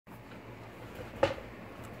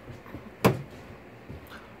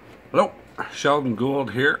Hello, Sheldon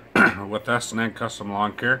Gould here with S&N Custom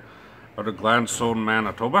Lawn Care out of Gladstone,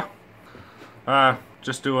 Manitoba.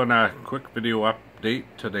 Just doing a quick video update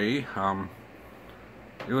today.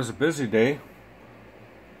 It was a busy day.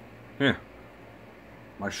 Yeah,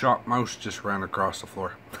 my shop mouse just ran across the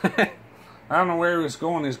floor. I don't know where he was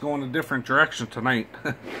going. He's going a different direction tonight.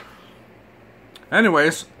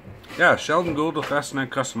 Anyways, yeah, Sheldon Gould with S&N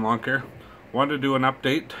Custom Lawn Care. Wanted to do an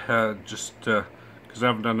update because I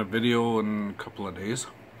haven't done a video in a couple of days.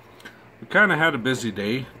 We kind of had a busy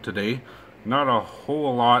day today. Not a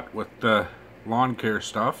whole lot with the lawn care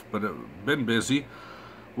stuff, but it's been busy.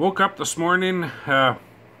 Woke up this morning, it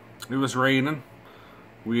was raining.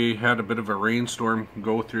 We had a bit of a rainstorm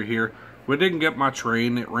go through here. We didn't get much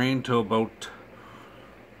rain. It rained till about,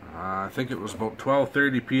 I think it was about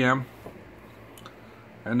 12:30 p.m.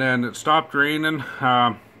 And then it stopped raining.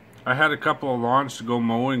 I had a couple of lawns to go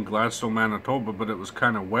mow in Gladstone, Manitoba, but it was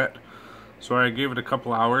kind of wet. So I gave it a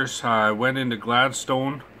couple hours. I went into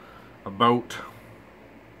Gladstone about,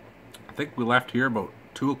 I think we left here about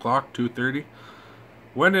 2 o'clock, 2:30.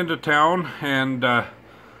 Went into town and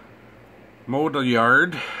mowed a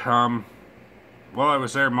yard. While I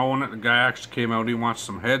was there mowing it, the guy actually came out. He wants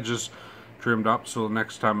some hedges trimmed up, so the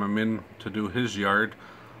next time I'm in to do his yard,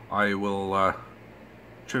 I will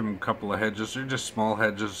trim a couple of hedges. They're just small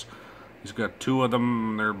hedges. He's got two of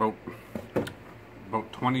them. They're about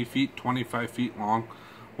 20 feet, 25 feet long.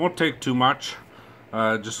 Won't take too much.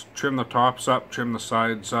 Just trim the tops up, trim the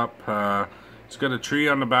sides up. He's got a tree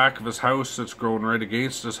on the back of his house that's growing right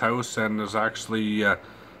against his house, and there's actually the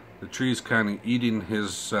tree's kind of eating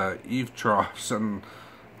his eave troughs and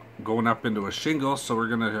going up into a shingle, so we're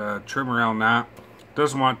gonna trim around that.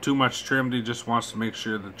 Doesn't want too much trimmed. He just wants to make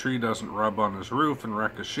sure the tree doesn't rub on his roof and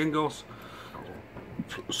wreck his shingles.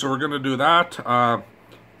 So we're gonna do that.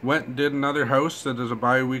 Went and did another house that is a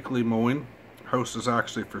bi-weekly mowing. House is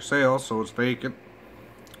actually for sale, so it's vacant.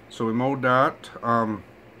 So we mowed that.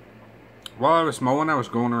 While I was mowing, I was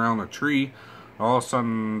going around a tree. All of a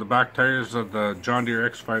sudden, the back tires of the John Deere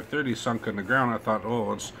X530 sunk in the ground. I thought,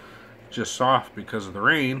 oh, it's just soft because of the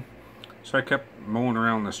rain. So I kept mowing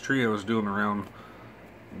around this tree. I was going around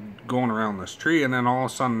this tree, and then all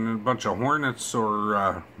of a sudden a bunch of hornets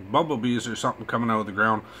or bumblebees or something coming out of the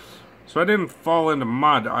ground. So I didn't fall into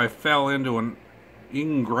mud. I fell into an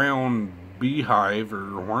in-ground beehive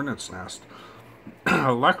or hornet's nest.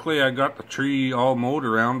 Luckily, I got the tree all mowed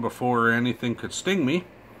around before anything could sting me.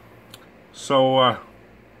 So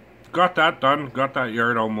got that done, got that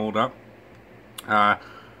yard all mowed up. I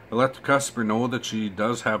let the customer know that she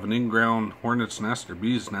does have an in-ground hornet's nest or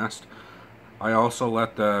bee's nest. I also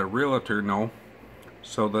let the realtor know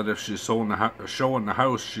so that if she's showing the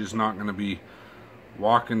house, she's not going to be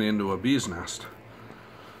walking into a bee's nest.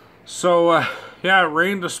 So yeah, it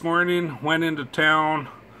rained this morning. Went into town,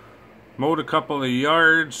 mowed a couple of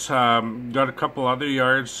yards, got a couple other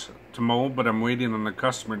yards to mow, but I'm waiting on the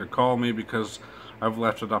customer to call me because I've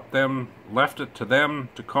left it to them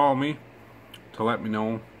to call me to let me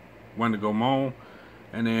know when to go mow.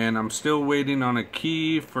 And then I'm still waiting on a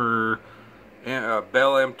key for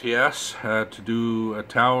Bell MTS to do a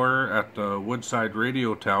tower at the Woodside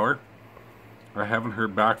radio tower. I haven't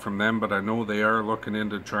heard back from them, but I know they are looking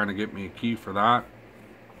into trying to get me a key for that.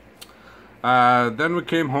 Then we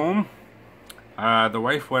came home. The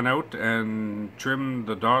wife went out and trimmed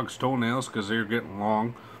the dog's toenails because they're getting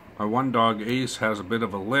long. My one dog, Ace, has a bit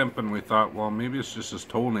of a limp, and we thought, well, maybe it's just his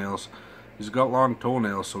toenails. He's got long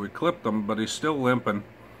toenails, so we clipped them, but he's still limping.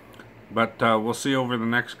 But we'll see over the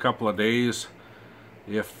next couple of days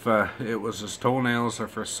if it was his toenails or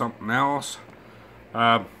for something else.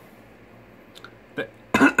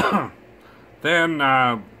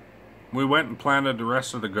 Then we went and planted the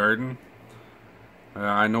rest of the garden.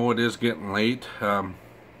 I know it is getting late.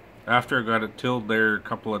 After I got it tilled there a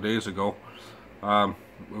couple of days ago,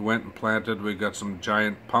 we went and planted. We got some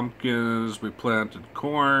giant pumpkins. We planted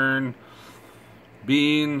corn,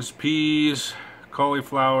 beans, peas,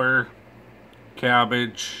 cauliflower,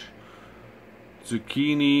 cabbage,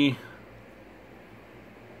 zucchini.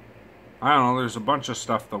 I don't know, there's a bunch of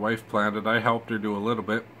stuff the wife planted. I helped her do a little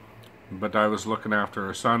bit, but I was looking after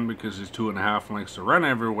her son because he's 2.5 and likes to run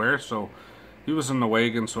everywhere, so he was in the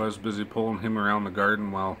wagon, so I was busy pulling him around the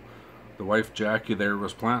garden while the wife Jackie there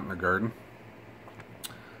was planting the garden.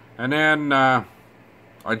 And then I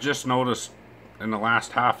just noticed in the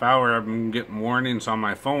last half hour I've been getting warnings on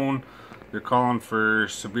my phone. They're calling for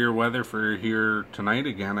severe weather for here tonight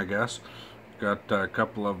again, I guess. Got a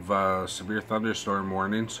couple of severe thunderstorm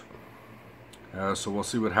warnings. So we'll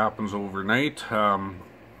see what happens overnight.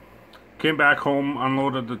 Came back home,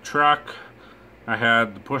 unloaded the truck, I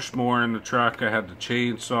had the push mower in the truck, I had the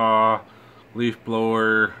chainsaw, leaf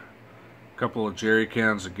blower, a couple of jerry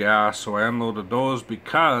cans of gas, so I unloaded those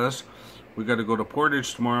because we got to go to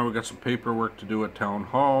Portage tomorrow. We got some paperwork to do at Town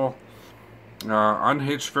Hall.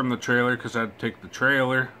 Unhitched from the trailer because I had to take the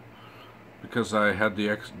trailer because I had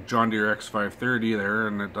the John Deere X530 there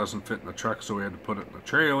and it doesn't fit in the truck, so we had to put it in the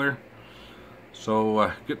trailer.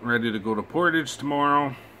 So getting ready to go to Portage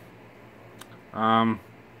tomorrow. My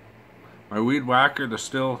weed whacker, the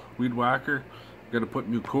Stihl weed whacker, got to put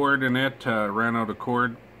new cord in it. Ran out of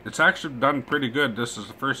cord. It's actually done pretty good. This is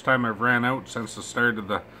the first time I've ran out since the start of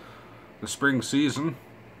the spring season,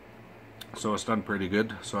 so it's done pretty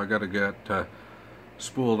good. So I got to get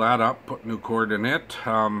spool that up, put new cord in it.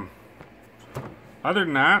 Other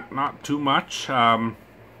than that, not too much. I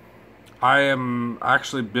am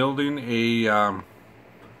actually building a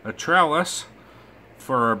trellis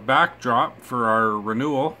for our backdrop for our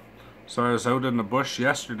renewal. So I was out in the bush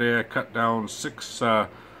yesterday. I cut down six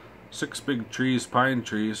big trees, pine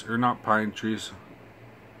trees, or not pine trees,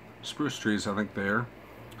 spruce trees I think they are.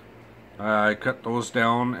 I cut those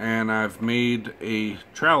down and I've made a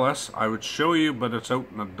trellis. I would show you, but it's out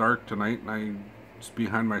in the dark tonight, and it's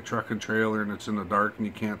behind my truck and trailer and it's in the dark and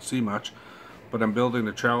you can't see much. But I'm building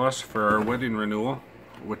a trellis for our wedding renewal,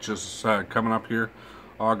 which is coming up here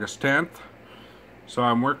August 10th. So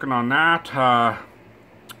I'm working on that.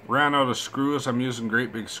 Ran out of screws. I'm using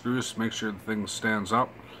great big screws to make sure the thing stands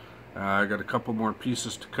up. I got a couple more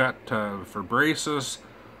pieces to cut for braces.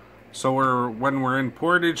 So when we're in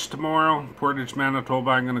Portage tomorrow, Portage,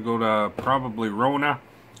 Manitoba, I'm going to go to probably Rona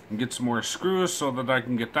and get some more screws so that I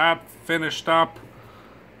can get that finished up.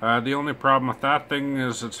 The only problem with that thing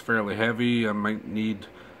is it's fairly heavy. I might need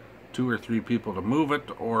 2 or 3 people to move it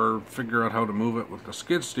or figure out how to move it with the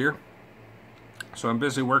skid steer. So I'm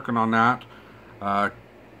busy working on that.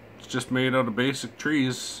 It's just made out of basic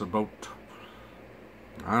trees, about,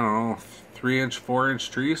 I don't know, 3-inch,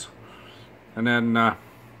 4-inch trees. And then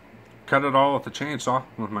cut it all with the chainsaw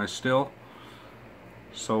with my Stihl.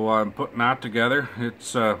 So I'm putting that together.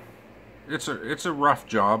 It's a rough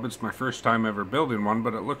job. It's my first time ever building one,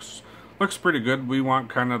 but it looks pretty good. We want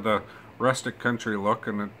kind of the rustic country look,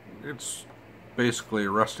 and it's basically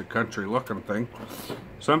a rustic country looking thing.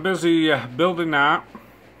 So I'm busy building that.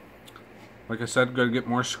 Like I said, gotta get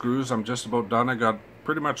more screws. I'm just about done. I got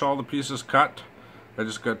pretty much all the pieces cut. I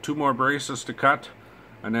just got 2 more braces to cut,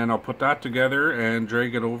 and then I'll put that together and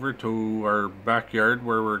drag it over to our backyard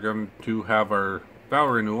where we're going to have our vow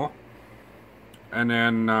renewal, and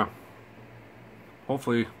then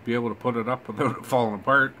hopefully be able to put it up without it falling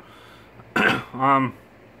apart. Other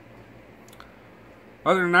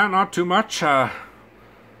than that, not too much.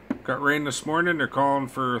 Got rain this morning. They're calling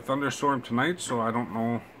for a thunderstorm tonight, so I don't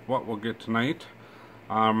know what we'll get tonight.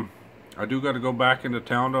 I do got to go back into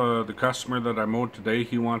town to the customer that I mowed today.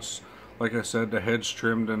 He wants, like I said, the hedge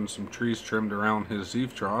trimmed and some trees trimmed around his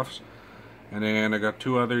eave troughs. And then I got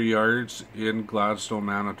 2 other yards in Gladstone,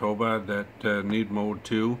 Manitoba that need mowed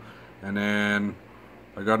too. And then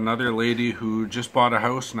I got another lady who just bought a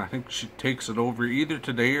house, and I think she takes it over either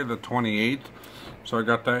today or the 28th. So I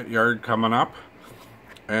got that yard coming up.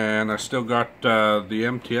 And I still got the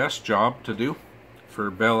MTS job to do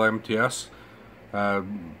for Bell MTS.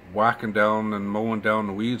 Whacking down and mowing down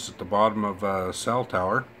the weeds at the bottom of a cell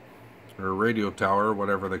tower, or radio tower,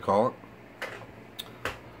 whatever they call it.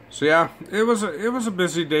 So yeah, it was a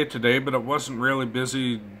busy day today, but it wasn't really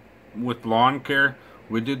busy with lawn care.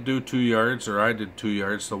 We did do 2 yards, or I did 2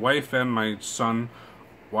 yards. The wife and my son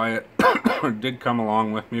Wyatt did come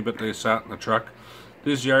along with me, but they sat in the truck.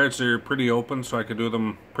 These yards are pretty open, so I could do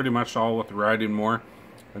them pretty much all with the riding mower.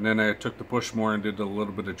 And then I took the push mower and did a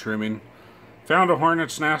little bit of trimming. Found a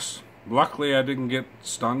hornet's nest. Luckily I didn't get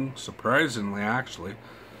stung, surprisingly actually.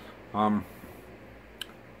 Other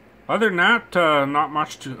than that, not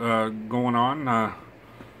much going on.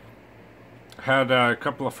 Had a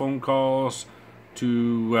couple of phone calls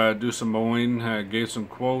to do some mowing, gave some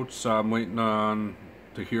quotes. I'm waiting on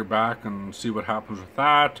to hear back and see what happens with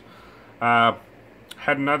that.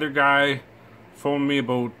 Had another guy phone me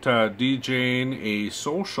about DJing a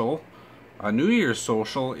social, a New Year's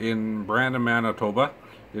social in Brandon, Manitoba,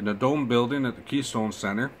 in a dome building at the Keystone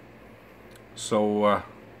Center. So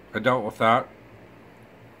I dealt with that.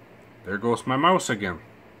 There goes my mouse again,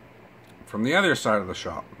 from the other side of the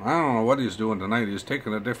shop. I don't know what he's doing tonight. He's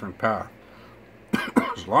taking a different path.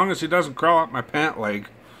 As long as he doesn't crawl up my pant leg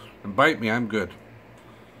and bite me, I'm good.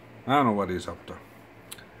 I don't know what he's up to.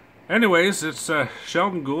 Anyways, it's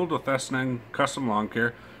Sheldon Gould with S9 Custom Lawn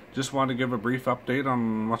Care. Just wanted to give a brief update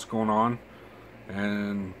on what's going on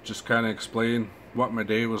and just kind of explain what my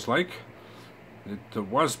day was like. It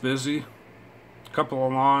was busy. A couple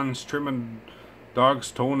of lawns, trimming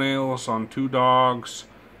dogs' toenails on 2 dogs,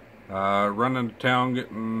 running to town,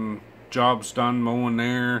 getting jobs done, mowing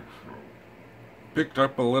there. Picked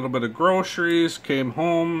up a little bit of groceries, came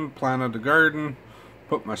home, planted the garden,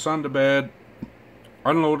 put my son to bed,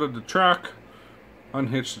 unloaded the truck,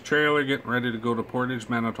 unhitched the trailer, getting ready to go to Portage,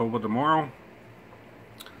 Manitoba tomorrow.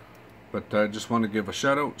 But I just want to give a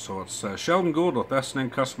shout out. So it's Sheldon Gould with S&N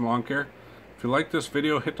Custom Lawn Care. If you like this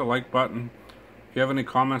video, hit the like button. If you have any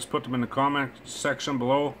comments, put them in the comment section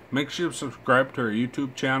below. Make sure you subscribe to our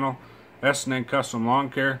YouTube channel, S&N Custom Lawn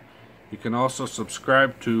Care. You can also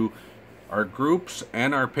subscribe to our groups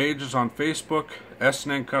and our pages on Facebook,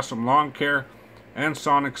 S&N Custom Lawn Care and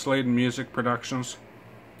Sonic Sladen Music Productions.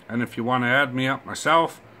 And if you want to add me up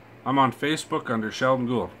myself, I'm on Facebook under Sheldon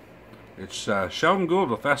Gould. It's Sheldon Gould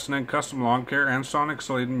with S&N Custom Lawn Care and Sonic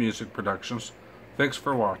Sladen Music Productions. Thanks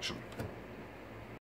for watching.